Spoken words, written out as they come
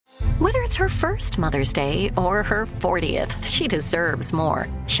Whether it's her first Mother's Day or her 40th, she deserves more.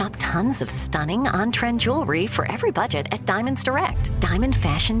 Shop tons of stunning on-trend jewelry for every budget at Diamonds Direct. Diamond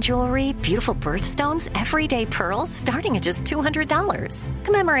fashion jewelry, beautiful birthstones, everyday pearls starting at just $200.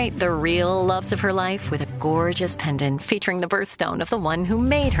 Commemorate the real loves of her life with a gorgeous pendant featuring the birthstone of the one who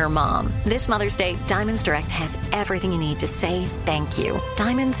made her mom. This Mother's Day, Diamonds Direct has everything you need to say thank you.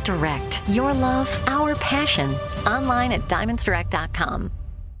 Diamonds Direct. Your love, our passion. Online at diamondsdirect.com.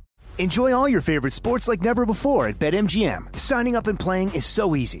 Enjoy all your favorite sports like never before at BetMGM. Signing up and playing is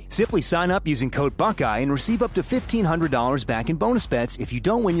so easy. Simply sign up using code Buckeye and receive up to $1,500 back in bonus bets if you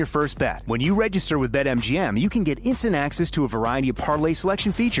don't win your first bet. When you register with BetMGM, you can get instant access to a variety of parlay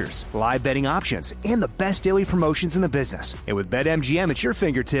selection features, live betting options, and the best daily promotions in the business. And with BetMGM at your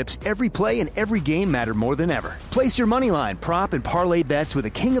fingertips, every play and every game matter more than ever. Place your moneyline, prop, and parlay bets with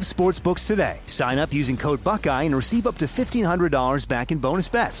the king of sportsbooks today. Sign up using code Buckeye and receive up to $1,500 back in bonus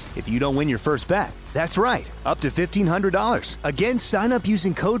bets if you don't win your first bet. That's right, up to $1,500. Again, sign up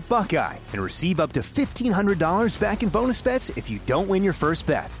using code Buckeye and receive up to $1,500 back in bonus bets if you don't win your first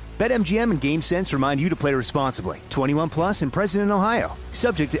bet. BetMGM and GameSense remind you to play responsibly. 21 plus and present in Ohio.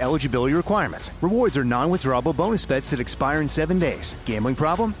 Subject to eligibility requirements. Rewards are non-withdrawable bonus bets that expire in 7 days. Gambling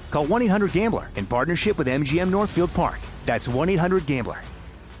problem? Call 1-800-GAMBLER in partnership with MGM Northfield Park. That's 1-800-GAMBLER.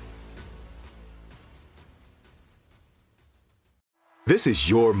 This is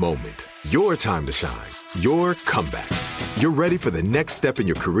your moment, your time to shine, your comeback. You're ready for the next step in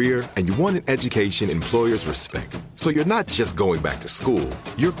your career, and you want an education employers respect. So you're not just going back to school,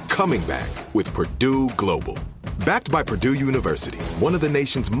 you're coming back with Purdue Global. Backed by Purdue University, one of the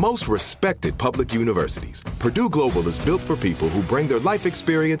nation's most respected public universities, Purdue Global is built for people who bring their life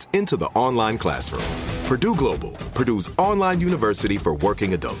experience into the online classroom. Purdue Global, Purdue's online university for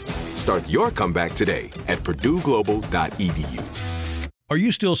working adults. Start your comeback today at purdueglobal.edu. Are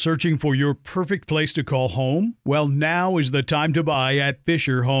you still searching for your perfect place to call home? Well, now is the time to buy at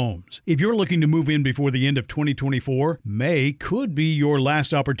Fisher Homes. If you're looking to move in before the end of 2024, May could be your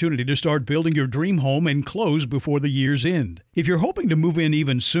last opportunity to start building your dream home and close before the year's end. If you're hoping to move in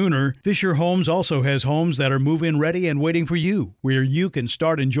even sooner, Fisher Homes also has homes that are move-in ready and waiting for you, where you can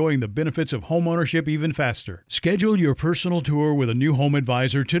start enjoying the benefits of homeownership even faster. Schedule your personal tour with a new home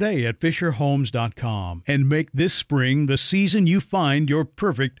advisor today at FisherHomes.com and make this spring the season you find your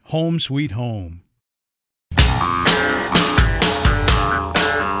perfect home sweet home.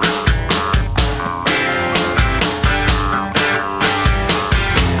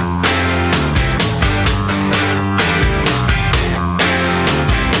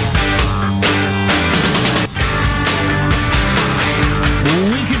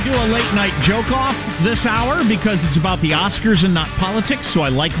 Late night joke off this hour because it's about the Oscars and not politics, so I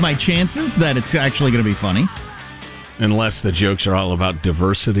like my chances that it's actually going to be funny. Unless the jokes are all about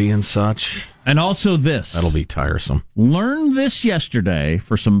diversity and such. And also this. That'll be tiresome. Learned this yesterday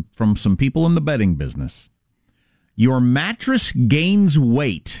from some people in the betting business. Your mattress gains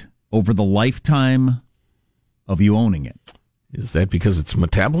weight over the lifetime of you owning it. Is that because its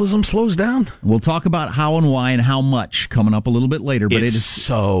metabolism slows down? We'll talk about how and why and how much coming up a little bit later. But it's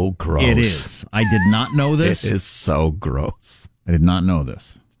so gross. It is. I did not know this. It is so gross. I did not know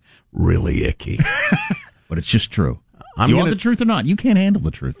this. Really icky. But it's just true. Do you want the truth or not? You can't handle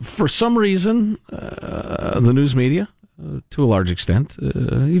the truth. For some reason, the news media, to a large extent,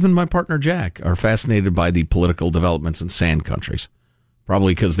 even my partner Jack, are fascinated by the political developments in sand countries.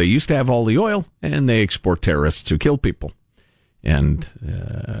 Probably because they used to have all the oil, and they export terrorists who kill people. And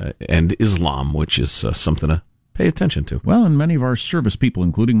Islam, which is something to pay attention to. Well, and many of our service people,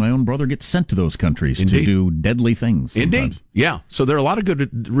 including my own brother, get sent to those countries to do deadly things. Sometimes. Indeed, yeah. So there are a lot of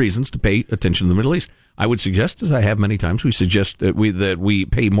good reasons to pay attention to the Middle East. I would suggest, as I have many times, we suggest that we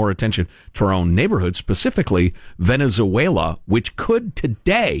pay more attention to our own neighborhood, specifically Venezuela, which could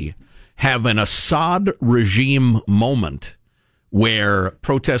today have an Assad regime moment where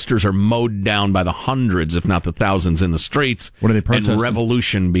protesters are mowed down by the hundreds, if not the thousands, in the streets. What are they protesting? And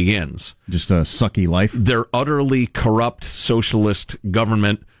revolution begins. Just a sucky life? Their utterly corrupt socialist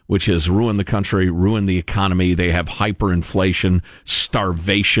government, which has ruined the country, ruined the economy. They have hyperinflation,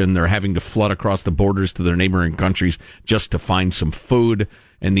 starvation. They're having to flood across the borders to their neighboring countries just to find some food.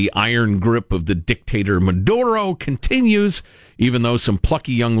 And the iron grip of the dictator Maduro continues, even though some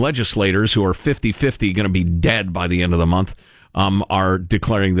plucky young legislators who are 50-50 going to be dead by the end of the month are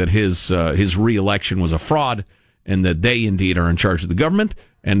declaring that his re-election was a fraud and that they indeed are in charge of the government.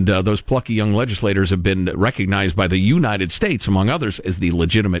 And those plucky young legislators have been recognized by the United States, among others, as the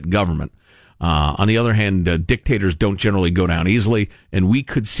legitimate government. On the other hand, dictators don't generally go down easily, and we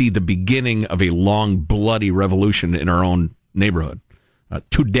could see the beginning of a long, bloody revolution in our own neighborhood.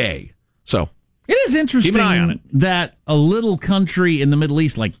 today. So it is interesting keep an eye on it. that a little country in the Middle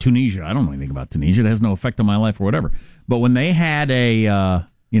East like Tunisia, I don't know anything about Tunisia, it has no effect on my life or whatever, but when they had the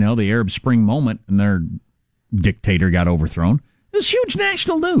Arab Spring moment and their dictator got overthrown, it was huge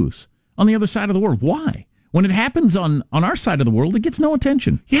national news on the other side of the world. Why? When it happens on our side of the world, it gets no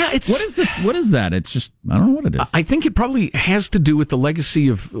attention. Yeah, what is that? It's just, I don't know what it is. I think it probably has to do with the legacy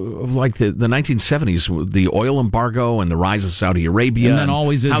of like the 1970s, the oil embargo and the rise of Saudi Arabia, and then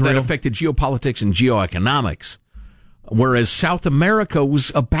always Israel. How that affected geopolitics and geoeconomics. Whereas South America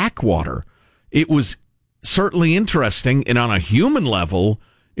was a backwater. It was certainly interesting, and on a human level,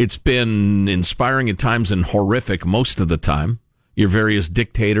 it's been inspiring at times and horrific most of the time. Your various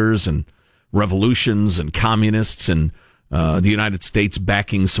dictators and revolutions and communists and the United States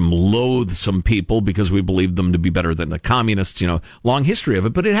backing some loathsome people because we believe them to be better than the communists, long history of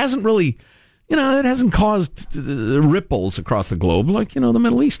it. But it hasn't really, it hasn't caused ripples across the globe like, the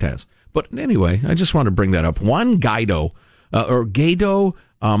Middle East has. But anyway, I just wanted to bring that up. Juan Guaido,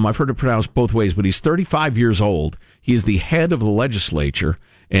 I've heard it pronounced both ways, but he's 35 years old. He is the head of the legislature,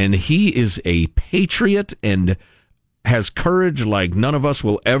 and he is a patriot and has courage like none of us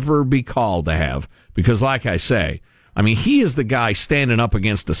will ever be called to have. Because like I say, he is the guy standing up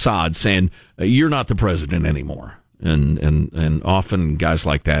against Assad saying, you're not the president anymore. And often guys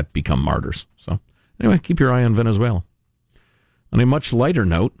like that become martyrs. So anyway, keep your eye on Venezuela. On a much lighter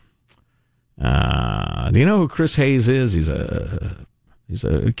note, do you know who Chris Hayes is? He's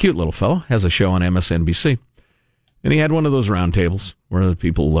a cute little fellow, has a show on MSNBC. And he had one of those roundtables where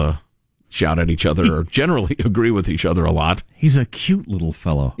people shout at each other or generally agree with each other a lot. He's a cute little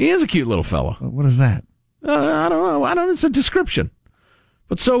fellow. He is a cute little fellow. What is that? I don't know. It's a description.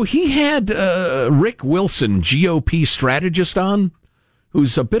 But so he had Rick Wilson, GOP strategist, on,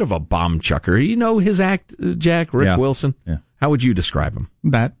 who's a bit of a bomb chucker. You know his act, Jack? Rick Wilson? Yeah. How would you describe him?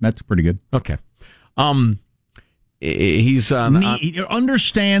 That's pretty good. Okay. He's he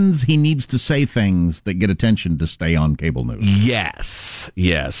understands he needs to say things that get attention to stay on cable news. Yes.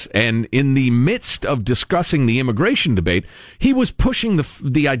 And in the midst of discussing the immigration debate, he was pushing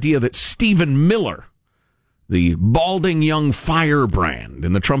the idea that Stephen Miller, the balding young firebrand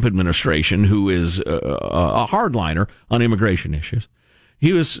in the Trump administration, who is a hardliner on immigration issues,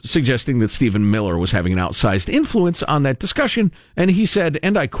 he was suggesting that Stephen Miller was having an outsized influence on that discussion, and he said,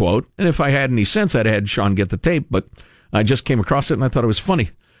 and I quote, and if I had any sense, I'd had Sean get the tape, but I just came across it and I thought it was funny.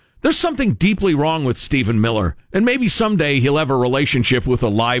 There's something deeply wrong with Stephen Miller, and maybe someday he'll have a relationship with a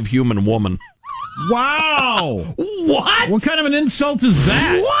live human woman. Wow! What? What kind of an insult is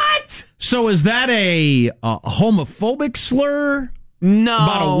that? What? So is that a homophobic slur? No.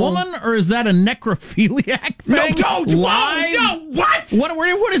 About a woman, or is that a necrophiliac thing? No, what?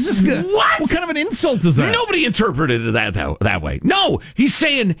 What is this? What? What kind of an insult is that? Nobody interpreted it that way. No, he's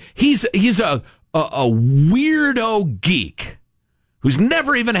saying he's a weirdo geek who's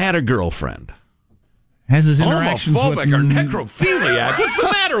never even had a girlfriend. Has his interactions homophobic with or necrophiliac? What's the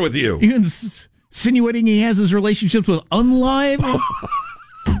matter with you? You insinuating he has his relationships with unlive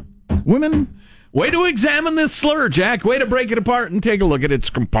women? Way to examine this slur, Jack. Way to break it apart and take a look at its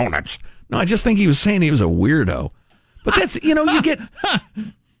components. No, I just think he was saying he was a weirdo. But that's, you get...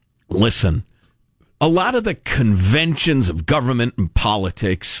 Listen, a lot of the conventions of government and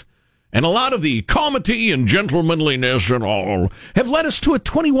politics and a lot of the comity and gentlemanliness and all have led us to a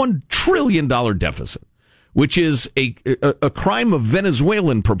 $21 trillion deficit, which is a crime of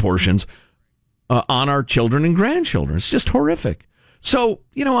Venezuelan proportions on our children and grandchildren. It's just horrific. So,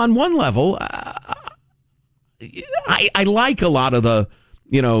 on one level, I like a lot of the,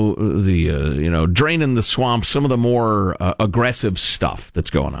 draining the swamp, some of the more aggressive stuff that's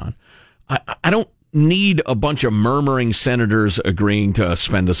going on. I don't need a bunch of murmuring senators agreeing to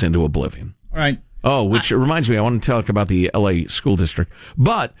spend us into oblivion. All right. Oh, which reminds me, I want to talk about the L.A. school district.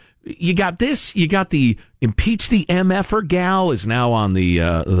 But you got this. You got the impeach the MFer gal is now on the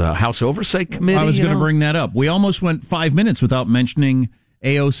House Oversight Committee. I was going to bring that up. We almost went 5 minutes without mentioning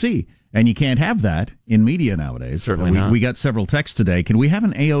AOC. And you can't have that in media nowadays. Certainly not. We got several texts today. Can we have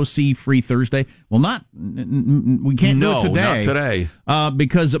an AOC-free Thursday? Well, we can't do it today. No, not today.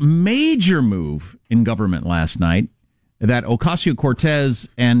 Because a major move in government last night, that Ocasio-Cortez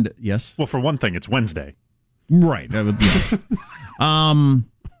and, yes? Well, for one thing, it's Wednesday. Right. That would be...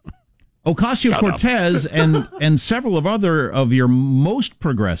 Ocasio-Cortez and several of your most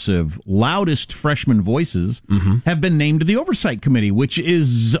progressive, loudest freshman voices have been named to the Oversight Committee, which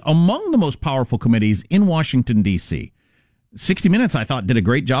is among the most powerful committees in Washington, D.C. 60 Minutes, I thought, did a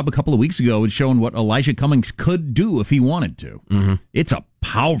great job a couple of weeks ago at showing what Elijah Cummings could do if he wanted to. Mm-hmm. It's a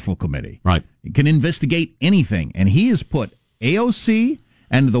powerful committee. Right. It can investigate anything, and he has put AOC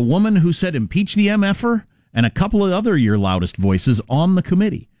and the woman who said impeach the MFer and a couple of other your loudest voices on the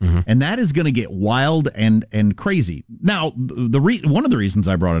committee. Mm-hmm. And that is going to get wild and crazy. Now, one of the reasons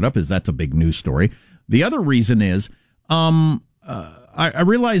I brought it up is that's a big news story. The other reason is I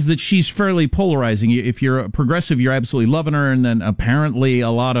realize that she's fairly polarizing. If you're a progressive, you're absolutely loving her, and then apparently a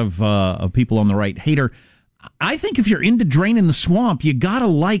lot of people on the right hate her. I think if you're into draining the swamp, you got to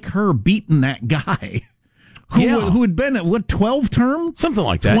like her beating that guy. Who had been at, 12 term? Something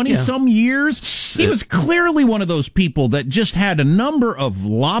like that. 20-some years? He was clearly one of those people that just had a number of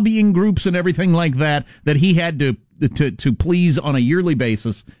lobbying groups and everything like that he had to please on a yearly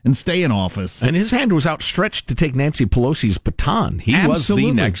basis and stay in office. And his hand was outstretched to take Nancy Pelosi's baton. He Absolutely.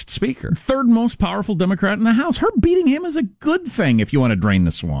 was the next speaker. Third most powerful Democrat in the House. Her beating him is a good thing if you want to drain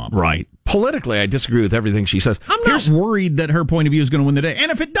the swamp. Right. Politically, I disagree with everything she says. I'm not worried that her point of view is going to win the day. And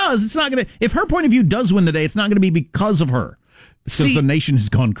if it does, it's not going to. If her point of view does win the day, it's not going to be because of her. Because the nation has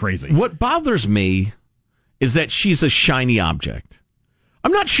gone crazy. What bothers me is that she's a shiny object.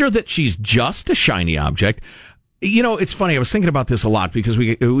 I'm not sure that she's just a shiny object. You know, it's funny. I was thinking about this a lot because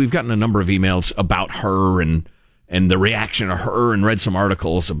we've gotten a number of emails about her and the reaction to her, and read some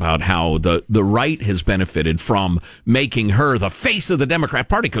articles about how the right has benefited from making her the face of the Democrat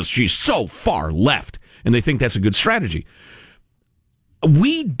Party because she's so far left, and they think that's a good strategy.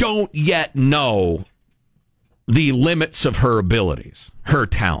 We don't yet know the limits of her abilities, her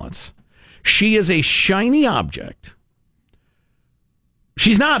talents. She is a shiny object.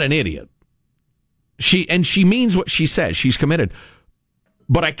 She's not an idiot. She means what she says. She's committed.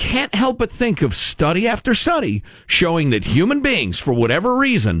 But I can't help but think of study after study showing that human beings, for whatever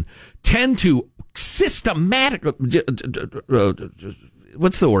reason, tend to systematically,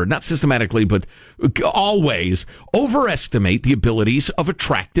 what's the word? Not systematically, but always overestimate the abilities of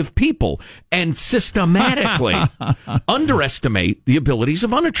attractive people and systematically underestimate the abilities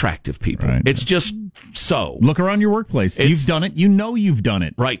of unattractive people. Right. It's just so. Look around your workplace. You've done it. You know you've done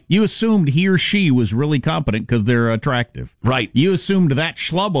it. Right. You assumed he or she was really competent because they're attractive. Right. You assumed that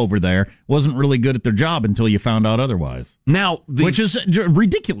schlub over there wasn't really good at their job until you found out otherwise. Now, which is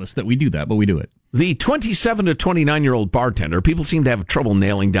ridiculous that we do that, but we do it. The 27 to 29-year-old bartender, people seem to have trouble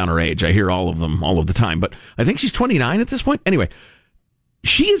nailing down her age. I hear all of them all of the time, but I think she's 29 at this point. Anyway,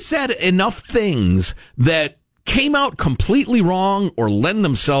 she has said enough things that came out completely wrong or lend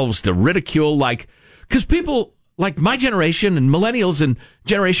themselves to ridicule, because people like my generation and millennials and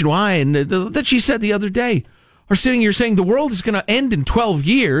Generation Y, and that she said the other day, are sitting here saying the world is going to end in 12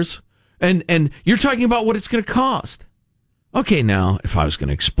 years, and you're talking about what it's going to cost. Okay, now, if I was going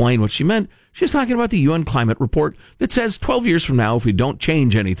to explain what she meant, she's talking about the UN climate report that says 12 years from now, if we don't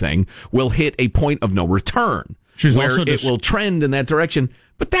change anything, we'll hit a point of no return, where it will trend in that direction.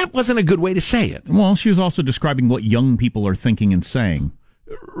 But that wasn't a good way to say it. Well, she was also describing what young people are thinking and saying.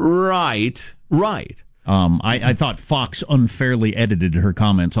 Right. I thought Fox unfairly edited her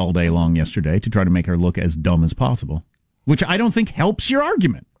comments all day long yesterday to try to make her look as dumb as possible, which I don't think helps your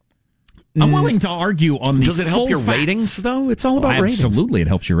argument. I'm willing to argue on the Does it help your facts. Ratings, though? It's all about ratings. Absolutely, it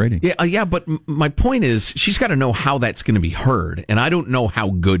helps your rating. Yeah, but my point is, she's got to know how that's going to be heard, and I don't know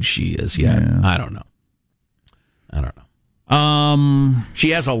how good she is yet. Yeah. I don't know. She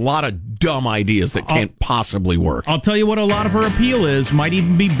has a lot of dumb ideas that can't possibly work. I'll tell you what a lot of her appeal is. Might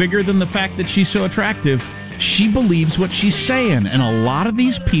even be bigger than the fact that she's so attractive. She believes what she's saying, and a lot of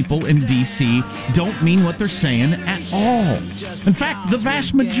these people in D.C. don't mean what they're saying at all. In fact, the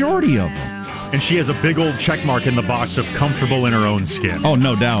vast majority of them. And she has a big old check mark in the box of comfortable in her own skin. Oh,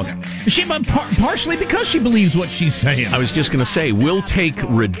 no doubt. Partially because she believes what she's saying. I was just going to say, we'll take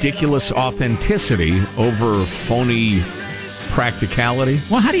ridiculous authenticity over phony practicality.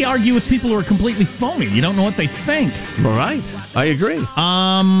 Well, how do you argue with people who are completely phony? You don't know what they think. Right. I agree.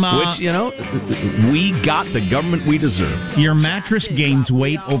 Which, we got the government we deserve. Your mattress gains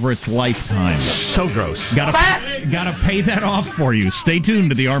weight over its lifetime. So gross. Gotta pay that off for you. Stay tuned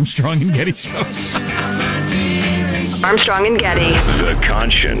to the Armstrong and Getty Show. Armstrong and Getty. The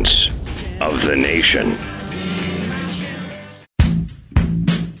conscience of the nation.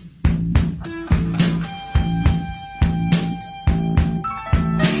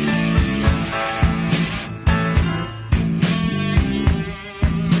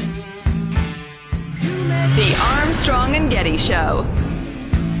 The Armstrong and Getty Show.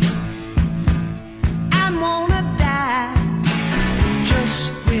 I'm gonna die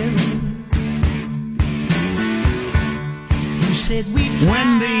just when you said we tried.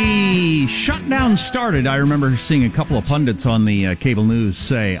 When the shutdown started, I remember seeing a couple of pundits on the cable news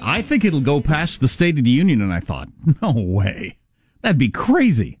say, I think it'll go past the State of the Union, and I thought, no way. That'd be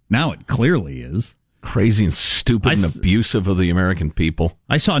crazy. Now it clearly is. Crazy and stupid and abusive of the American people.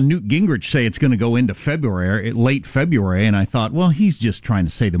 I saw Newt Gingrich say it's going to go into late February, and I thought, well, he's just trying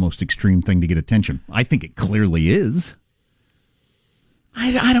to say the most extreme thing to get attention. I think it clearly is.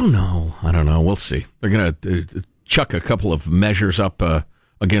 I don't know. We'll see. They're going to chuck a couple of measures up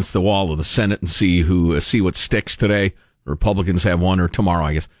against the wall of the Senate and see what sticks today. Republicans have one, or tomorrow,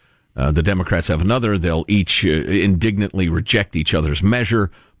 I guess. The Democrats have another. They'll each indignantly reject each other's measure.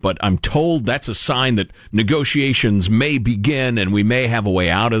 But I'm told that's a sign that negotiations may begin and we may have a way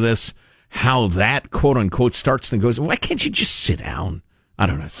out of this. How that, quote unquote, starts and goes, why can't you just sit down? I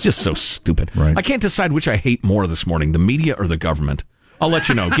don't know. It's just so stupid. Right. I can't decide which I hate more this morning, the media or the government. I'll let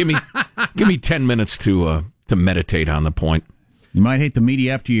you know. Give me 10 minutes to meditate on the point. You might hate the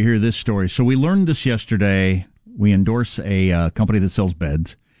media after you hear this story. So we learned this yesterday. We endorse a company that sells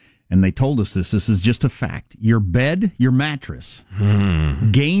beds. And they told us this. This is just a fact. Your bed, your mattress,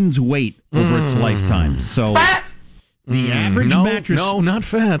 gains weight over its lifetime. So the average mattress... No, not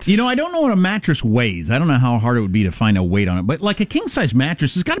fat. You know, I don't know what a mattress weighs. I don't know how hard it would be to find a weight on it. But like a king-size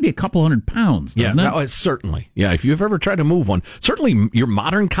mattress, it's got to be a couple 100 pounds, doesn't it? No, certainly. Yeah, if you've ever tried to move one. Certainly your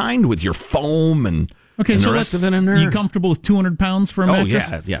modern kind with your foam and... Okay, and so the rest of it in there. You comfortable with 200 pounds for a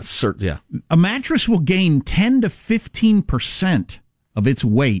mattress? Yeah. A mattress will gain 10 to 15% of its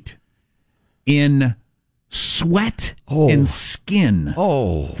weight in sweat and skin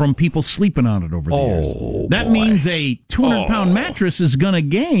from people sleeping on it over the years. That means a 200-pound mattress is going to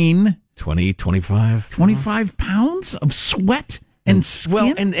gain 25 pounds of sweat and skin.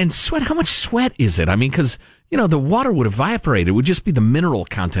 Well, and sweat, how much sweat is it? I mean, because... the water would evaporate. It would just be the mineral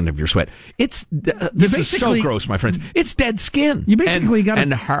content of your sweat. This is so gross, my friends. It's dead skin. You basically got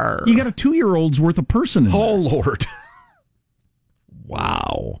hair. You got a 2-year-old's worth of person in there. Lord.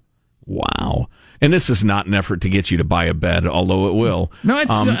 Wow. And this is not an effort to get you to buy a bed, although it will. No,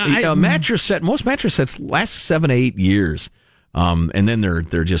 it's a mattress set. Most mattress sets last 7 to 8 years, and then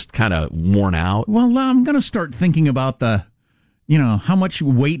they're just kind of worn out. Well, I'm going to start thinking about how much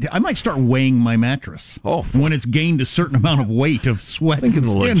weight. I might start weighing my mattress. When it's gained a certain amount of weight of sweat. I think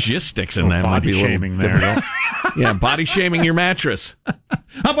the logistics in that might be a little shaming there. Yeah, body shaming your mattress.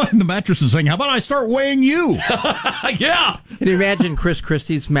 How about the mattress is saying, how about I start weighing you? Yeah. Can you imagine Chris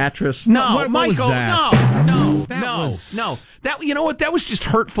Christie's mattress? No, what Michael, was that? No. That, you know what? That was just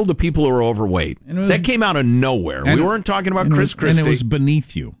hurtful to people who are overweight. That came out of nowhere. We weren't talking about Chris Christie. And it was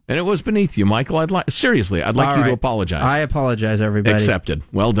beneath you. Michael. I'd like you to apologize. I apologize, everybody. Accepted.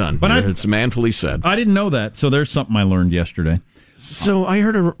 Well done. But it's manfully said. I didn't know that, so there's something I learned yesterday. So I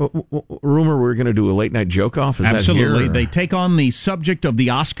heard a rumor we're going to do a late night joke off. Is Absolutely. that They take on the subject of the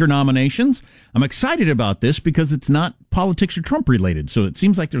Oscar nominations. I'm excited about this because it's not politics or Trump related, so it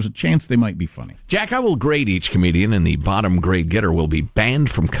seems like there's a chance they might be funny. Jack, I will grade each comedian, and the bottom grade getter will be banned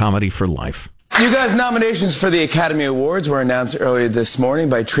from comedy for life. You guys' nominations for the Academy Awards were announced earlier this morning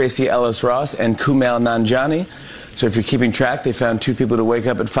by Tracy Ellis Ross and Kumail Nanjiani. So if you're keeping track, they found 2 people to wake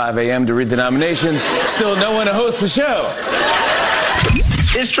up at 5 a.m. to read the nominations. Still no one to host the show.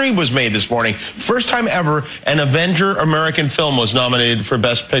 History was made this morning. First time ever an Avenger American film was nominated for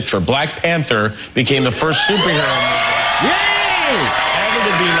Best Picture. Black Panther became the first superhero movie ever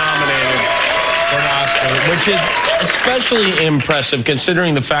to be nominated for an Oscar, which is especially impressive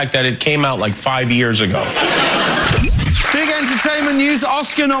considering the fact that it came out like 5 years ago. Big entertainment news.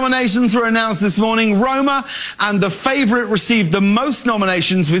 Oscar nominations were announced this morning. Roma and The Favourite received the most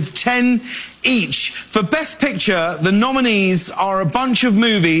nominations with 10 each. For Best Picture, the nominees are a bunch of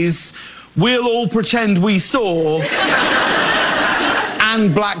movies we'll all pretend we saw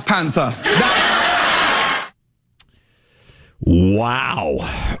and Black Panther. Wow.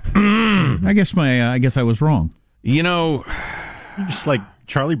 I guess I was wrong. You're just like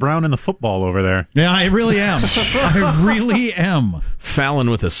Charlie Brown in the football over there. Yeah, I really am. I really am. Fallon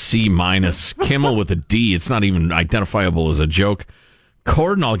with a C-, Kimmel with a D. It's not even identifiable as a joke.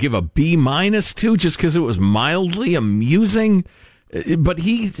 Corden, I'll give a B- to just because it was mildly amusing. But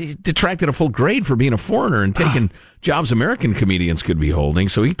he detracted a full grade for being a foreigner and taking jobs American comedians could be holding.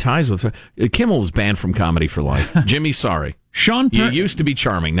 So he ties with... Kimmel is banned from comedy for life. Jimmy, sorry. You used to be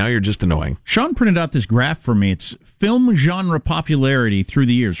charming. Now you're just annoying. Sean printed out this graph for me. It's film genre popularity through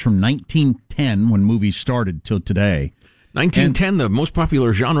the years from 1910, when movies started, till today. 1910, the most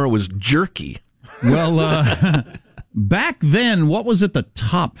popular genre was jerky. Well, back then, what was at the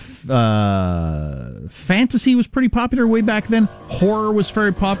top? Fantasy was pretty popular way back then. Horror was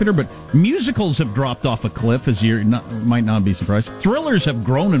very popular, but musicals have dropped off a cliff, as you might not be surprised. Thrillers have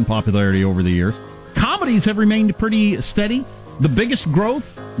grown in popularity over the years. Comedies have remained pretty steady. The biggest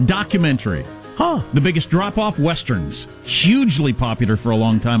growth, documentary. Huh. The biggest drop-off, Westerns. Hugely popular for a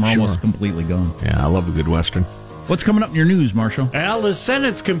long time, almost completely gone. Yeah, I love a good Western. What's coming up in your news, Marshall? Well, the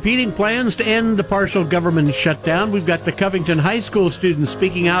Senate's competing plans to end the partial government shutdown. We've got the Covington High School students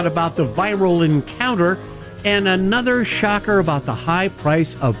speaking out about the viral encounter, and another shocker about the high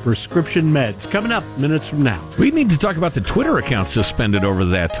price of prescription meds. Coming up minutes from now. We need to talk about the Twitter account suspended over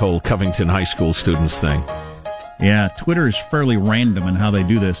that whole Covington High School students thing. Yeah, Twitter is fairly random in how they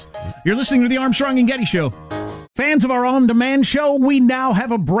do this. You're listening to the Armstrong and Getty Show. Fans of our on-demand show, we now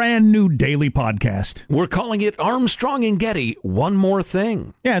have a brand new daily podcast. We're calling it Armstrong and Getty, One More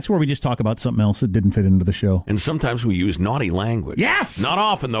Thing. Yeah, it's where we just talk about something else that didn't fit into the show. And sometimes we use naughty language. Yes! Not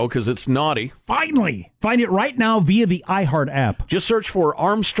often, though, because it's naughty. Finally! Find it right now via the iHeart app. Just search for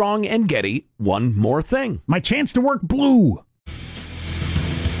Armstrong and Getty, One More Thing. My chance to work blue.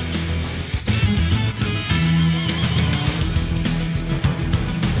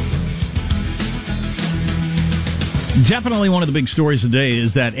 Definitely one of the big stories today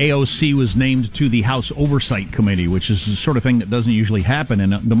is that AOC was named to the House Oversight Committee, which is the sort of thing that doesn't usually happen.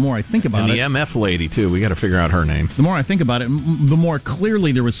 And the more I think about it... And the MF lady, too. We got to figure out her name. The more I think about it, the more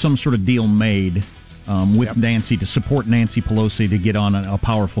clearly there was some sort of deal made with Nancy to support Nancy Pelosi to get on a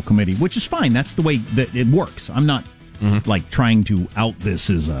powerful committee, which is fine. That's the way that it works. I'm not, trying to out this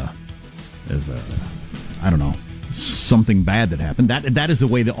as a I don't know, something bad that happened. That is the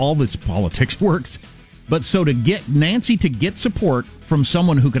way that all this politics works. But so to get Nancy to get support from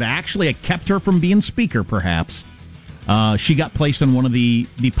someone who could actually have kept her from being speaker, perhaps, she got placed on one of the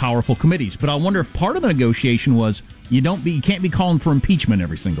powerful committees. But I wonder if part of the negotiation was you can't be calling for impeachment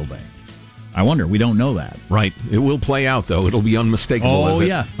every single day. I wonder. We don't know that. Right. It will play out, though. It'll be unmistakable as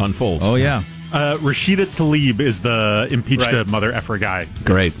it unfolds. Oh, yeah. Rashida Tlaib is the impeach the mother effer guy.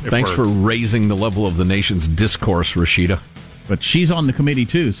 Great. Thanks for raising the level of the nation's discourse, Rashida. But she's on the committee,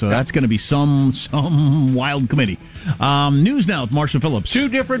 too, so that's going to be some wild committee. News now with Marshall Phillips. 2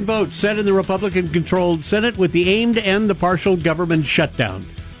 different votes set in the Republican-controlled Senate with the aim to end the partial government shutdown.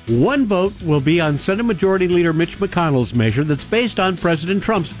 1 vote will be on Senate Majority Leader Mitch McConnell's measure that's based on President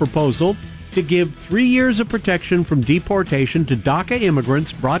Trump's proposal to give 3 years of protection from deportation to DACA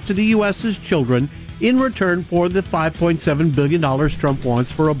immigrants brought to the U.S. as children in return for the $5.7 billion Trump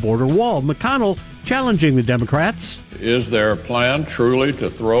wants for a border wall. McConnell challenging the Democrats. Is their plan truly to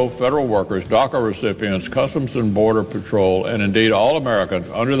throw federal workers, DACA recipients, Customs and Border Patrol, and indeed all Americans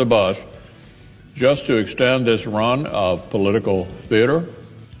under the bus just to extend this run of political theater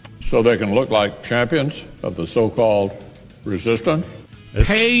so they can look like champions of the so-called resistance?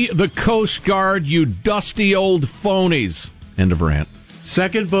 Pay the Coast Guard, you dusty old phonies. End of rant.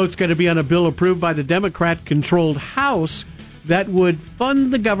 Second vote's going to be on a bill approved by the Democrat-controlled House that would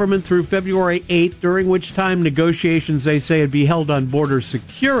fund the government through February 8th, during which time negotiations, they say, would be held on border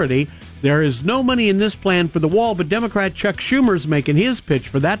security. There is no money in this plan for the wall, but Democrat Chuck Schumer's making his pitch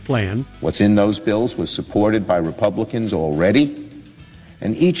for that plan. What's in those bills was supported by Republicans already,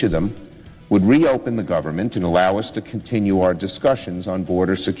 and each of them would reopen the government and allow us to continue our discussions on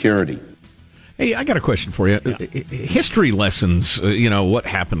border security. Hey, I got a question for you. Yeah. History lessons, what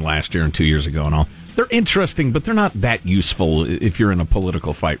happened last year and 2 years ago and all, they're interesting, but they're not that useful if you're in a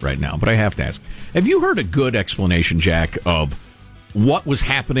political fight right now. But I have to ask, have you heard a good explanation, Jack, of what was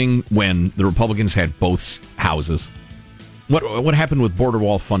happening when the Republicans had both houses? What happened with border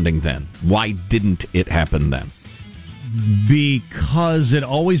wall funding then? Why didn't it happen then? Because it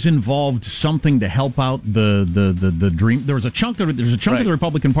always involved something to help out the dream. There's a chunk of the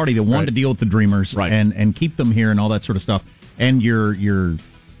Republican Party that wanted to deal with the Dreamers and keep them here and all that sort of stuff. And your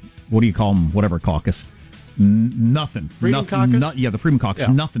what do you call them? Whatever caucus. Nothing. Freedom Caucus? The Freedom Caucus.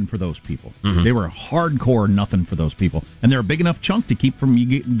 Yeah. Nothing for those people. Mm-hmm. They were hardcore nothing for those people. And they're a big enough chunk to keep from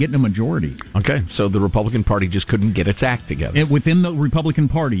getting a majority. Okay, so the Republican Party just couldn't get its act together. Within the Republican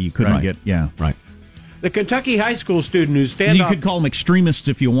Party, you couldn't get, Right. The Kentucky high school student who stands You could call them extremists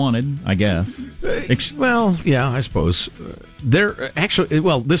if you wanted, I guess. Well, yeah, I suppose. They're actually,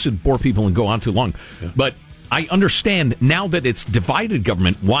 this would bore people and go on too long. Yeah. But I understand now that it's divided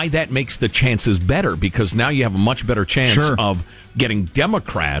government why that makes the chances better, because now you have a much better chance of getting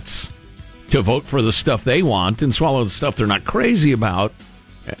Democrats to vote for the stuff they want and swallow the stuff they're not crazy about,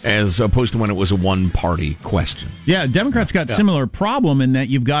 as opposed to when it was a one-party question. Yeah, Democrats got similar problem in that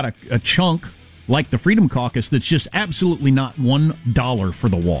you've got a chunk like the Freedom Caucus that's just absolutely not $1 for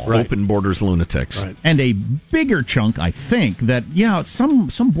the wall. Right. Open borders lunatics. Right. And a bigger chunk, I think, that,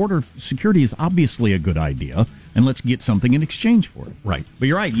 some border security is obviously a good idea, and let's get something in exchange for it. Right. But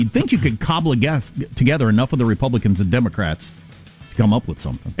you're right. You'd think you could cobble together enough of the Republicans and Democrats come up with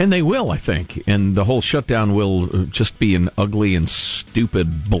something. And they will, I think. And the whole shutdown will just be an ugly and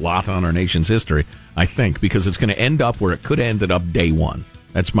stupid blot on our nation's history, I think, because it's going to end up where it could have ended up day one.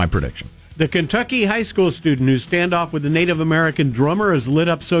 That's my prediction. The Kentucky high school student whose standoff with the Native American drummer has lit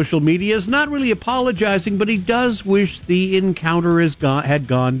up social media is not really apologizing, but he does wish the encounter had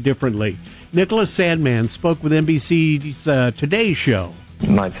gone differently. Nicholas Sandman spoke with NBC's Today Show.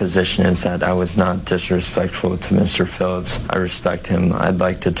 My position is that I was not disrespectful to Mr. Phillips. I respect him. I'd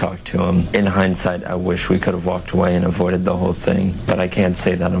like to talk to him. In hindsight, I wish we could have walked away and avoided the whole thing, but I can't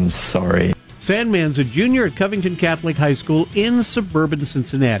say that I'm sorry. Sandman's a junior at Covington Catholic High School in suburban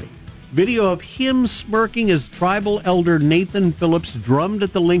Cincinnati. Video of him smirking as tribal elder Nathan Phillips drummed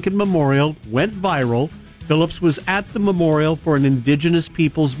at the Lincoln Memorial went viral. Phillips was at the memorial for an Indigenous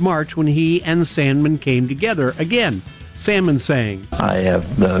Peoples March when he and Sandman came together. Again, Sandman saying, I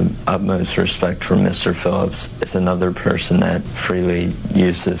have the utmost respect for Mr. Phillips. It's another person that freely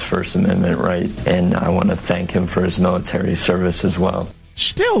used his First Amendment right, and I want to thank him for his military service as well.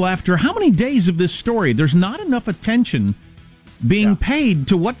 Still, after how many days of this story, there's not enough attention being paid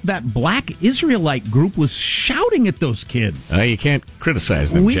to what that black Israelite group was shouting at those kids. You can't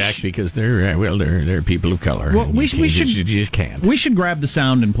criticize them, Jack, because they're people of color. Well, you just can't. We should grab the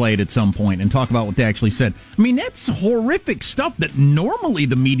sound and play it at some point and talk about what they actually said. I mean, that's horrific stuff that normally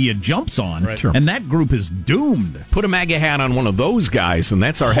the media jumps on, Right. Sure. and that group is doomed. Put a MAGA hat on one of those guys, and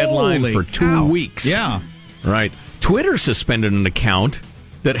that's our headline for 2 weeks. Yeah. Right. Twitter suspended an account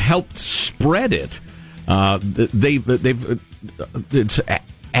that helped spread it. It's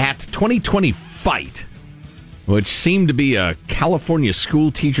at 2020 Fight, which seemed to be a California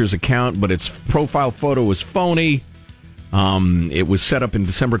school teacher's account, but its profile photo was phony. It was set up in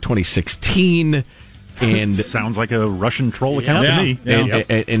December 2016. And sounds like a Russian troll account to me.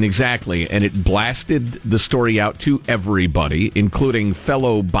 And exactly. And it blasted the story out to everybody, including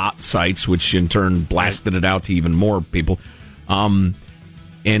fellow bot sites, which in turn blasted it out to even more people.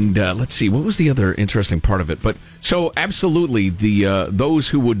 And let's see, what was the other interesting part of it? But so absolutely, the those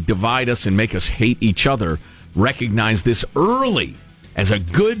who would divide us and make us hate each other recognize this early as a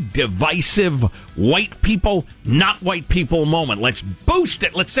good, divisive, white people, not white people moment. Let's boost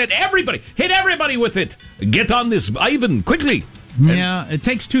it. Let's hit everybody with it. Get on this, Ivan, quickly. Yeah, it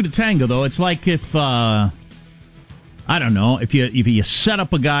takes two to tango, though. It's like if, I don't know, if you set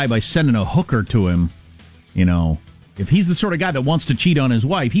up a guy by sending a hooker to him, you know, if he's the sort of guy that wants to cheat on his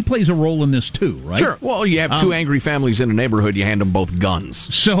wife, he plays a role in this too, right? Sure. Well, you have two angry families in a neighborhood, you hand them both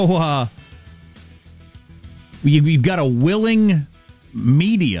guns. So, you've got a willing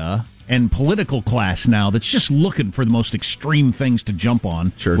media and political class now that's just looking for the most extreme things to jump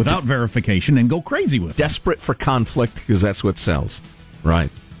on without verification and go crazy with. Desperate for conflict because that's what sells. Right.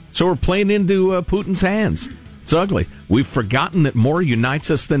 So we're playing into Putin's hands. It's ugly. We've forgotten that more unites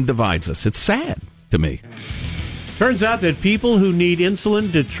us than divides us. It's sad to me. Turns out that people who need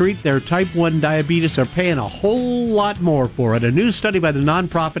insulin to treat their type 1 diabetes are paying a whole lot more for it. A new study by the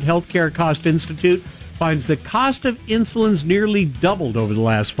nonprofit Healthcare Cost Institute finds the cost of insulin's nearly doubled over the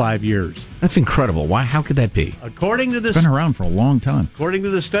last 5 years. That's incredible. Why? How could that be? According to this, it's been around for a long time. According to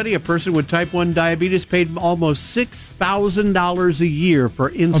the study, a person with type 1 diabetes paid almost $6,000 a year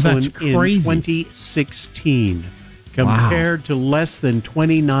for insulin in 2016. Compared to less than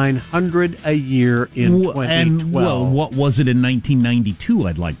 $2,900 a year in 2012. And, well, what was it in 1992,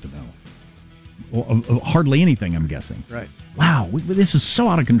 I'd like to know? Hardly anything, I'm guessing. Right. Wow, this is so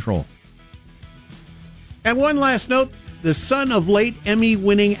out of control. And one last note, the son of late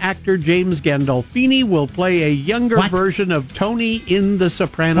Emmy-winning actor James Gandolfini will play a younger version of Tony in the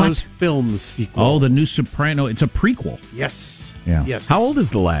Sopranos film sequel. Oh, the new Soprano, it's a prequel. Yes. Yeah. Yes. How old is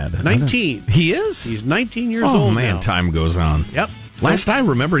the lad? 19. He is? He's 19 years old. old Man, now. time goes on. Yep. Last I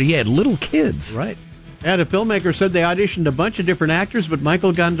remember, he had little kids. Right. And a filmmaker said they auditioned a bunch of different actors, but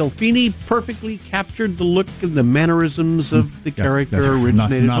Michael Gandolfini perfectly captured the look and the mannerisms of the character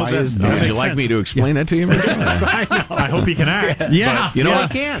originated by his dad. Would you like me to explain that to you, Mitchell? I know. I hope he can act. Yeah. But you know Yeah,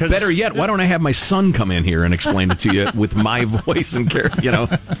 what? he can. Better yet, why don't I have my son come in here and explain it to you with my voice and character, you know?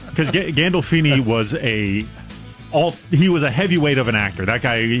 Because Gandolfini was he was a heavyweight of an actor. That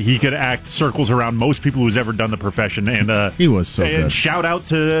guy, he could act circles around most people who's ever done the profession. And he was so and good. Shout out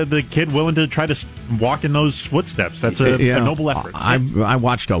to the kid willing to try to walk in those footsteps. That's a noble effort. I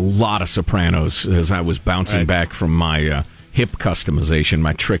watched a lot of Sopranos as I was bouncing back from my hip customization,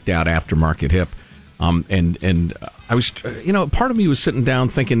 my tricked out aftermarket hip. And I was, part of me was sitting down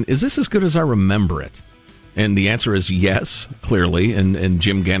thinking, is this as good as I remember it? And the answer is yes, clearly. And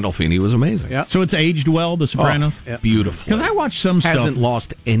Jim Gandolfini was amazing. Yeah. So it's aged well, The Sopranos? Beautiful. Because I watch some stuff. Hasn't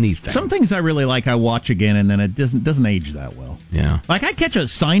lost anything. Some things I really like, I watch again, and then it doesn't age that well. Yeah. Like I catch a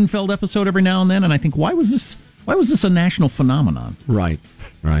Seinfeld episode every now and then, and I think, why was this a national phenomenon? Right.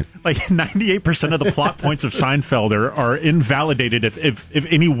 Like 98% of the plot points of Seinfeld are invalidated if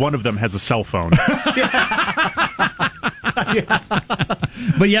any one of them has a cell phone.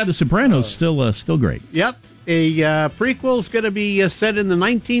 But yeah, The Sopranos still great. Yep. A prequel's going to be set in the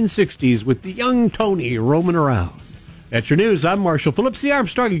 1960s with the young Tony roaming around. That's your news. I'm Marshall Phillips, the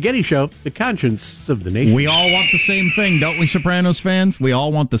Armstrong and Getty Show, the conscience of the nation. We all want the same thing, don't we, Sopranos fans? We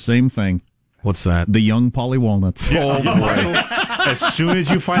all want the same thing. What's that? The young Polly Walnuts. Marshall, as soon as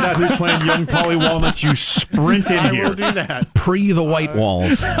you find out who's playing young Polly Walnuts, you sprint in here. I will do that. Pre the white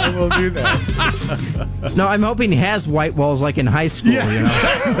walls. I will do that. No, I'm hoping he has white walls like in high school. Yeah. You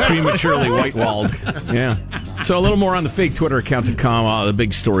know? Prematurely white walled. Yeah. So a little more on the fake Twitter account to come. The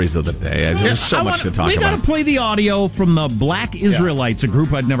big stories of the day. There's so much to talk about. We got to play the audio from the Black Israelites, a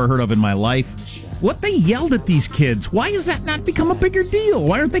group I'd never heard of in my life. What they yelled at these kids. Why has that not become a bigger deal?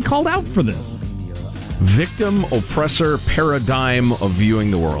 Why aren't they called out for this? Victim oppressor paradigm of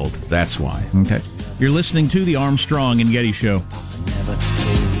viewing the world. That's why. Okay. You're listening to the Armstrong and Getty Show.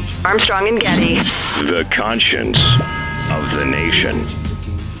 Armstrong and Getty. The conscience of the nation.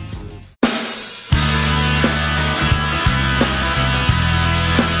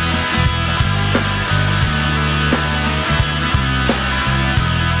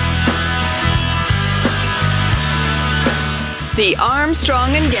 The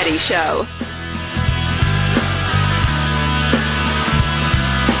Armstrong and Getty Show.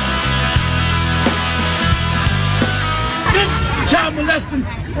 Child molesting.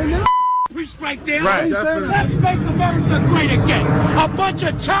 Priest right there. Right. Let's make America great again. A bunch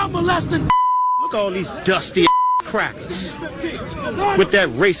of child molesting. Look at all these dusty crackers with that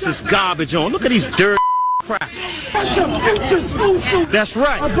racist garbage on. Look at these dirty crackers. Bunch of future school shooters. That's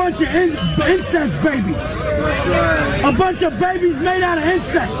right. A bunch of incest babies. That's right. A bunch of babies made out of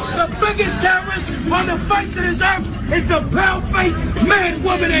incest. The biggest terrorist on the face of this earth is the pale-faced man,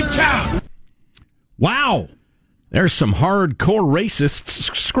 woman, and child. Wow. There's some hardcore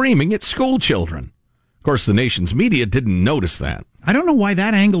racists screaming at school children. Of course, the nation's media didn't notice that. I don't know why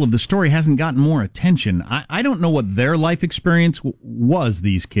that angle of the story hasn't gotten more attention. I don't know what their life experience was,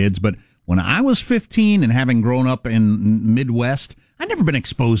 these kids, but when I was 15 and having grown up in Midwest, I'd never been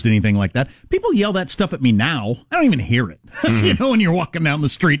exposed to anything like that. People yell that stuff at me now. I don't even hear it. Mm-hmm. You know, when you're walking down the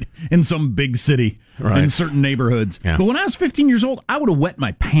street in some big city, in certain neighborhoods. Yeah. But when I was 15 years old, I would have wet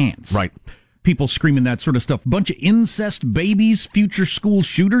my pants. Right. People screaming that sort of stuff. Bunch of incest babies, future school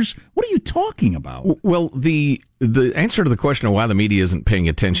shooters. What are you talking about? Well, the answer to the question of why the media isn't paying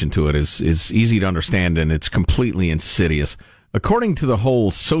attention to it is easy to understand, and it's completely insidious. According to the whole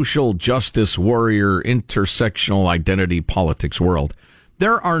social justice warrior intersectional identity politics world,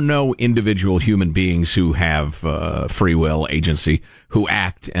 there are no individual human beings who have free will, agency, who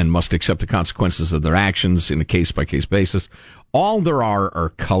act and must accept the consequences of their actions in a case-by-case basis. All there are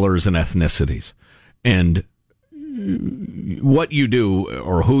colors and ethnicities. And what you do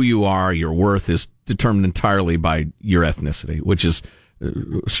or who you are, your worth is determined entirely by your ethnicity, which is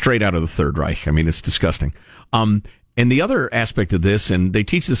straight out of the Third Reich. I mean, it's disgusting. And the other aspect of this, and they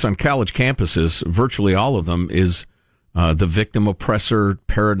teach this on college campuses, virtually all of them, is the victim oppressor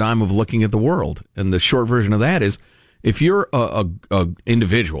paradigm of looking at the world. And the short version of that is, if you're a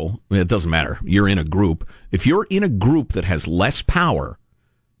individual, it doesn't matter, you're in a group. If you're in a group that has less power,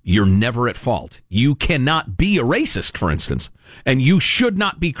 you're never at fault. You cannot be a racist, for instance, and you should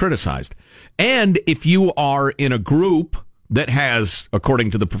not be criticized. And if you are in a group that has,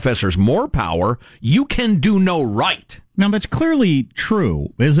 according to the professors, more power, you can do no right. Now, that's clearly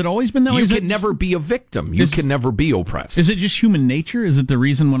true. Has it always been that way? You can never be a victim. You can never be oppressed. Is it just human nature? Is it the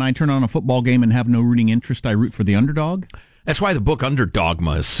reason when I turn on a football game and have no rooting interest, I root for the underdog? That's why the book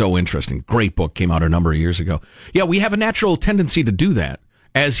Underdogma is so interesting. Great book, came out a number of years ago. Yeah, we have a natural tendency to do that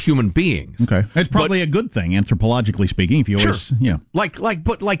as human beings. Okay. It's probably a good thing, anthropologically speaking, if you always, sure. Yeah.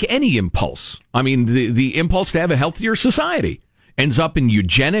 Like any impulse. I mean, the impulse to have a healthier society ends up in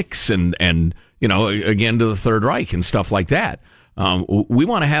eugenics and you know, again, to the Third Reich and stuff like that. We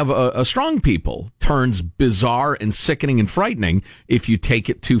want to have a strong people. Turns bizarre and sickening and frightening if you take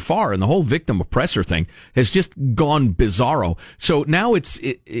it too far. And the whole victim oppressor thing has just gone bizarro. So now it's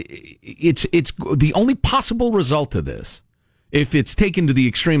the only possible result of this, if it's taken to the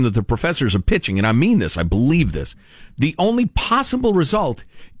extreme that the professors are pitching, and I mean this, I believe this, the only possible result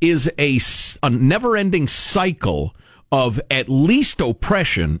is a never-ending cycle of at least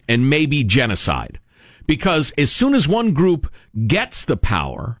oppression and maybe genocide. Because as soon as one group gets the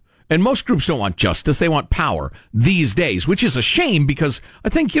power, and most groups don't want justice, they want power these days, which is a shame because I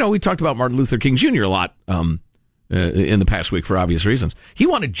think, we talked about Martin Luther King Jr. a lot in the past week for obvious reasons. He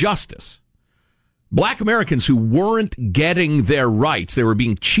wanted justice. Black Americans who weren't getting their rights, they were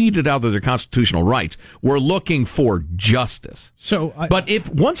being cheated out of their constitutional rights, were looking for justice. But if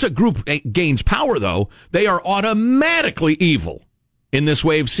once a group gains power, though, they are automatically evil in this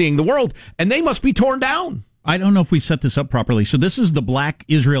way of seeing the world, and they must be torn down. I don't know if we set this up properly. So this is the black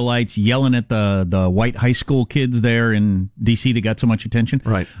Israelites yelling at the white high school kids there in D.C. that got so much attention.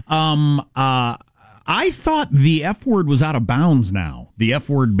 Right. I thought the F word was out of bounds now. The F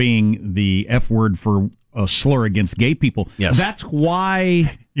word being the F word for a slur against gay people. Yes. That's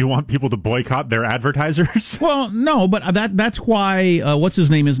why... You want people to boycott their advertisers? Well, no, but that's why, what's his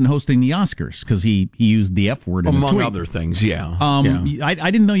name isn't hosting the Oscars, because he used the F word in Among a tweet. other things, yeah.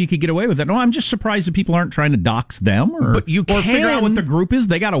 I didn't know you could get away with that. No, I'm just surprised that people aren't trying to dox them or figure out what the group is.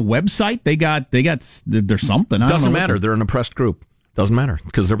 They got a website. There's something. Doesn't matter. They're an oppressed group. Doesn't matter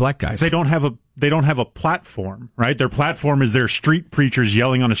because they're black guys. They don't have a platform, right? Their platform is their street preachers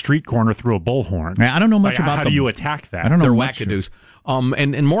yelling on a street corner through a bullhorn. I don't know much about how do you attack that? I don't know. They're wackadoos.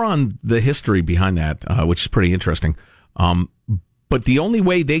 And more on the history behind that, which is pretty interesting. But the only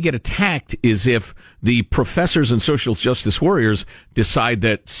way they get attacked is if the professors and social justice warriors decide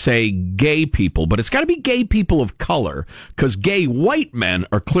that, say, gay people, but it's got to be gay people of color, because gay white men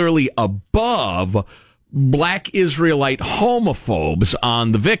are clearly above black Israelite homophobes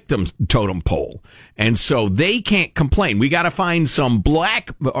on the victims totem pole. And so they can't complain. We got to find some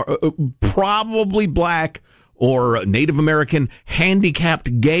black, probably black or Native American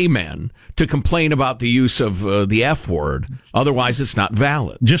handicapped gay men to complain about the use of the F word. Otherwise, it's not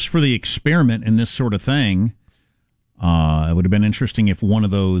valid. Just for the experiment in this sort of thing, it would have been interesting if one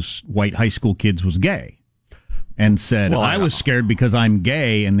of those white high school kids was gay and said, I was scared because I'm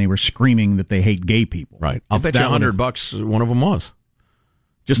gay, and they were screaming that they hate gay people. Right. I'll bet you $100 one of them was.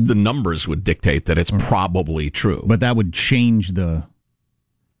 Just the numbers would dictate that it's probably true. But that would change the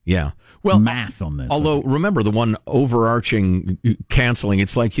math on this. Although, remember, the one overarching canceling,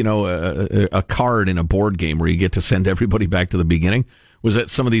 it's like, a card in a board game where you get to send everybody back to the beginning, was that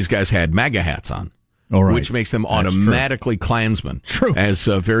some of these guys had MAGA hats on. Right. Which makes them automatically Klansmen. True. As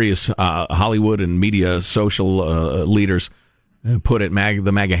various Hollywood and media social leaders put it,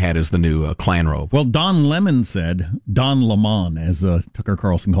 the MAGA hat is the new Klan robe. Well, Don Lemon said, Don Lemon, as Tucker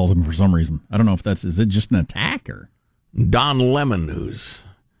Carlson calls him for some reason. I don't know if is it just an attack or? Don Lemon, who's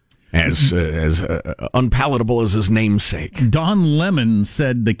as unpalatable as his namesake. Don Lemon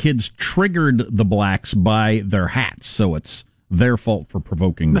said the kids triggered the blacks by their hats, so it's their fault for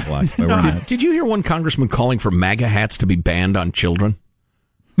provoking the blacks by wearing hats. Did you hear one congressman calling for MAGA hats to be banned on children?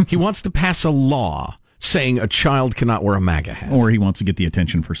 He wants to pass a law saying a child cannot wear a MAGA hat. Or he wants to get the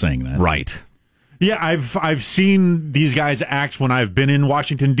attention for saying that. Right. Yeah, I've seen these guys act when I've been in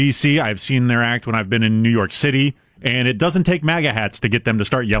Washington, D.C. I've seen their act when I've been in New York City. And it doesn't take MAGA hats to get them to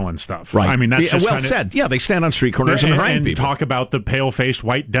start yelling stuff. Right. I mean, that's just well said. Yeah, they stand on street corners and harangue people. Talk about the pale-faced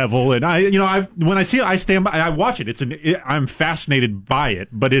white devil. And when I see it, I stand by. I watch it. I'm fascinated by it.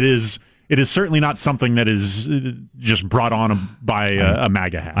 But it is certainly not something that is just brought on by a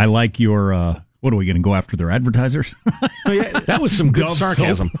MAGA hat. I like your. What are we going to go after their advertisers? That was some good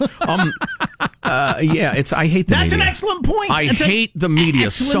sarcasm. I hate the media. That's an excellent point. I hate the media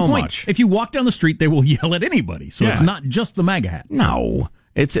so much. If you walk down the street, they will yell at anybody. So it's not just the MAGA hat. No,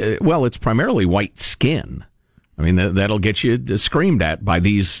 it's primarily white skin. I mean, that'll get you screamed at by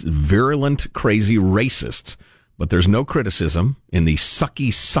these virulent, crazy racists. But there's no criticism in the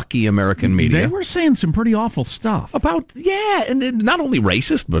sucky American media. They were saying some pretty awful stuff about and not only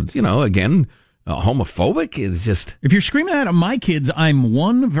racist, but again. Homophobic is just... If you're screaming at my kids, I'm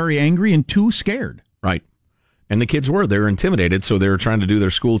one, very angry, and two, scared. Right. And the kids they're intimidated, so they're trying to do their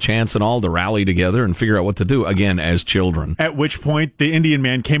school chants and all to rally together and figure out what to do, again, as children. At which point, the Indian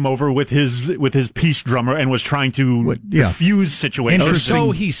man came over with his peace drummer and was trying to diffuse situations. Or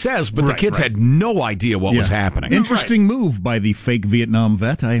so he says, but the kids had no idea what was happening. Interesting move by the fake Vietnam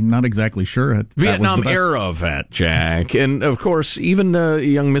vet. I'm not exactly sure. Vietnam-era vet, Jack. And, of course, even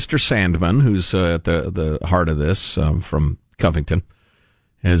young Mr. Sandman, who's at the heart of this from Covington,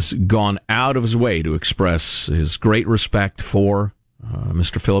 has gone out of his way to express his great respect for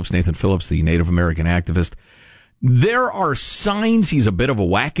Mr. Phillips, Nathan Phillips, the Native American activist. There are signs he's a bit of a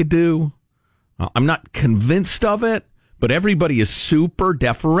wackadoo. I'm not convinced of it, but everybody is super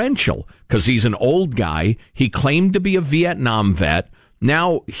deferential because he's an old guy. He claimed to be a Vietnam vet.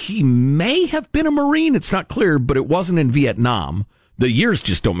 Now, he may have been a Marine. It's not clear, but it wasn't in Vietnam. The years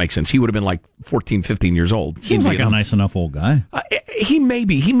just don't make sense. He would have been like 14, 15 years old. Seems like a nice enough old guy. He may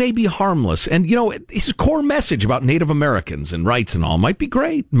be harmless. And, his core message about Native Americans and rights and all might be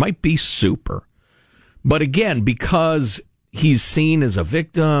great, might be super. But again, because he's seen as a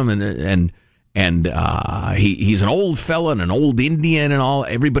victim and he's an old fella and an old Indian and all,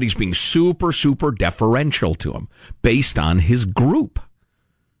 everybody's being super, super deferential to him based on his group.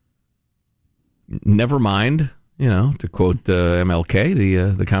 Never mind, to quote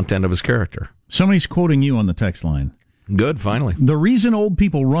MLK, the content of his character. Somebody's quoting you on the text line. Good, finally. The reason old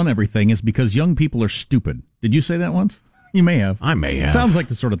people run everything is because young people are stupid. Did you say that once? You may have. I may have. Sounds like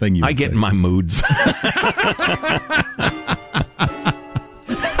the sort of thing you would I get say. in my moods.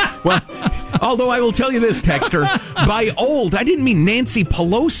 Well, although I will tell you this, Texter, by old, I didn't mean Nancy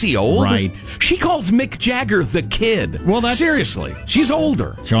Pelosi old. Right. She calls Mick Jagger the kid. Well, that's... Seriously, she's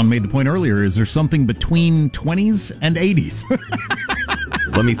older. Sean made the point earlier, is there something between 20s and 80s?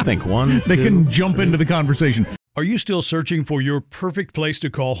 Let me think. They can jump into the conversation. Are you still searching for your perfect place to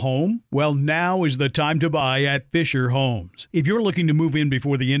call home? Well, now is the time to buy at Fisher Homes. If you're looking to move in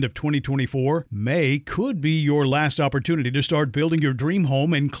before the end of 2024, May could be your last opportunity to start building your dream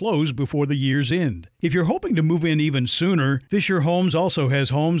home and close before the year's end. If you're hoping to move in even sooner, Fisher Homes also has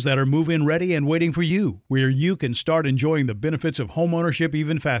homes that are move-in ready and waiting for you, where you can start enjoying the benefits of homeownership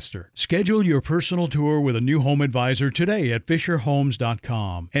even faster. Schedule your personal tour with a new home advisor today at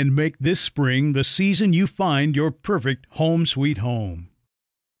FisherHomes.com and make this spring the season you find your perfect home sweet home.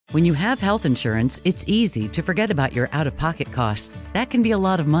 When you have health insurance, it's easy to forget about your out-of-pocket costs. That can be a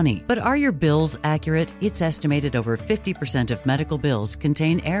lot of money. But are your bills accurate? It's estimated over 50% of medical bills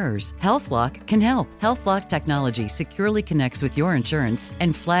contain errors. HealthLock can help. HealthLock technology securely connects with your insurance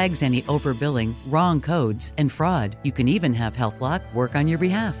and flags any overbilling, wrong codes, and fraud. You can even have HealthLock work on your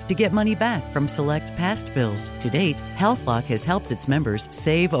behalf to get money back from select past bills. To date, HealthLock has helped its members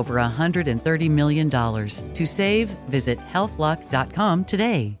save over $130 million. To save, visit healthlock.com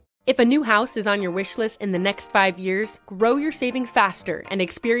today. If a new house is on your wish list in the next 5 years, grow your savings faster and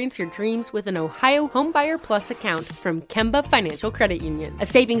experience your dreams with an Ohio Homebuyer Plus account from Kemba Financial Credit Union. A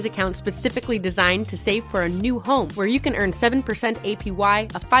savings account specifically designed to save for a new home where you can earn 7%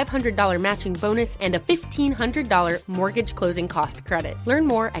 APY, a $500 matching bonus, and a $1,500 mortgage closing cost credit. Learn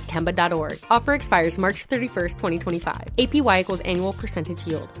more at Kemba.org. Offer expires March 31st, 2025. APY equals annual percentage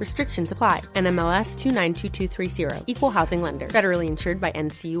yield. Restrictions apply. NMLS 292230. Equal housing lender. Federally insured by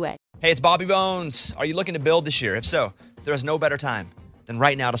NCUA. Hey, it's Bobby Bones. Are you looking to build this year? If so, there is no better time than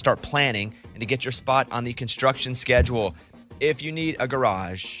right now to start planning and to get your spot on the construction schedule. If you need a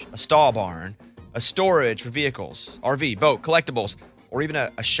garage, a stall barn, a storage for vehicles, RV, boat, collectibles, or even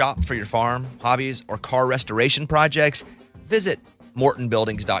a shop for your farm, hobbies, or car restoration projects, visit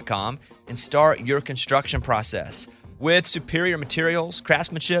MortonBuildings.com and start your construction process. With superior materials,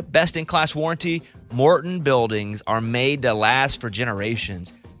 craftsmanship, best-in-class warranty, Morton Buildings are made to last for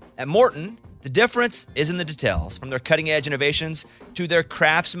generations. At Morton, the difference is in the details. From their cutting-edge innovations to their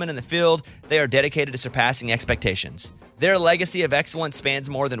craftsmen in the field, they are dedicated to surpassing expectations. Their legacy of excellence spans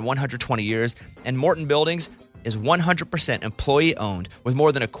more than 120 years, and Morton Buildings is 100% employee-owned with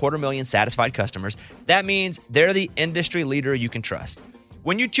more than 250,000 satisfied customers. That means they're the industry leader you can trust.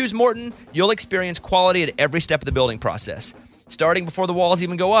 When you choose Morton, you'll experience quality at every step of the building process, starting before the walls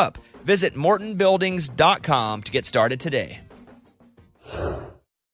even go up. Visit MortonBuildings.com to get started today.